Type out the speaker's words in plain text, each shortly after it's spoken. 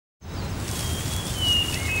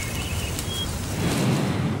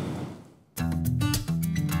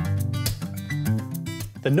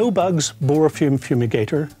The NO Bugs Borafume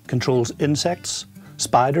Fumigator controls insects,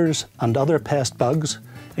 spiders and other pest bugs,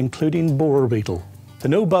 including borer beetle. The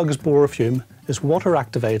NO Bugs Borafume is water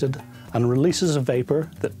activated and releases a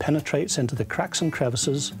vapour that penetrates into the cracks and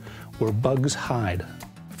crevices where bugs hide.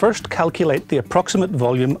 First, calculate the approximate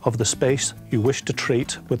volume of the space you wish to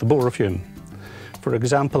treat with the Borafume. For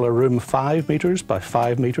example, a room 5 metres by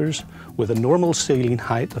 5 metres with a normal ceiling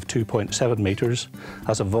height of 2.7 metres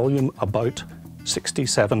has a volume about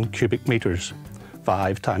 67 cubic metres,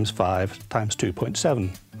 5 times 5 times 2.7.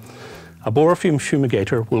 A Borafume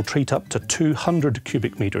fumigator will treat up to 200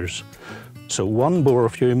 cubic metres, so one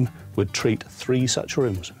Borafume would treat 3 such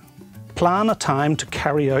rooms. Plan a time to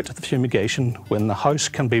carry out the fumigation when the house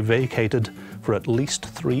can be vacated for at least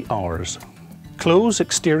 3 hours. Close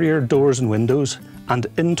exterior doors and windows and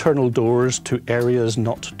internal doors to areas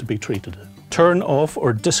not to be treated. Turn off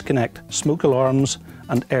or disconnect smoke alarms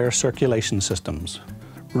and air circulation systems.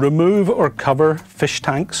 Remove or cover fish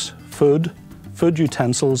tanks, food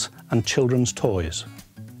utensils and children's toys.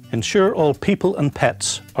 Ensure all people and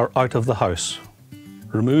pets are out of the house.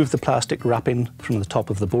 Remove the plastic wrapping from the top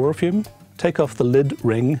of the Borafume. Take off the lid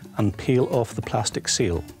ring and peel off the plastic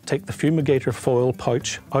seal. Take the fumigator foil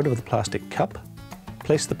pouch out of the plastic cup.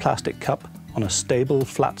 Place the plastic cup on a stable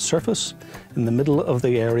flat surface in the middle of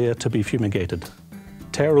the area to be fumigated.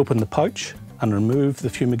 Tear open the pouch and remove the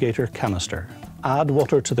fumigator canister. Add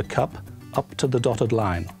water to the cup up to the dotted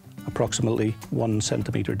line, approximately 1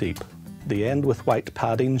 centimetre deep. The end with white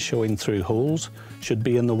padding showing through holes should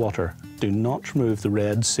be in the water. Do not remove the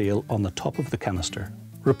red seal on the top of the canister.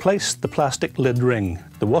 Replace the plastic lid ring.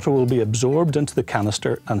 The water will be absorbed into the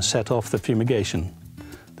canister and set off the fumigation.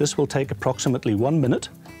 This will take approximately 1 minute,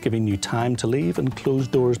 giving you time to leave and close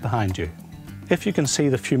doors behind you. If you can see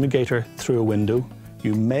the fumigator through a window,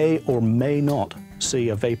 you may or may not see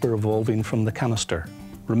a vapour evolving from the canister.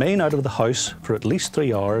 Remain out of the house for at least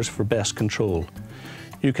 3 hours for best control.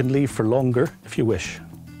 You can leave for longer if you wish.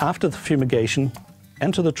 After the fumigation,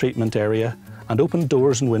 enter the treatment area and open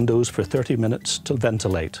doors and windows for 30 minutes to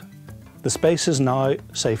ventilate. The space is now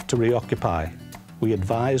safe to reoccupy. We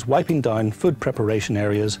advise wiping down food preparation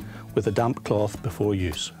areas with a damp cloth before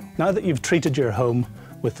use. Now that you've treated your home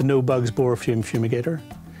with the NO Bugs Borafume Fumigator,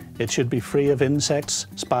 it should be free of insects,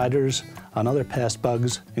 spiders and other pest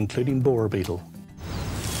bugs, including borer beetle.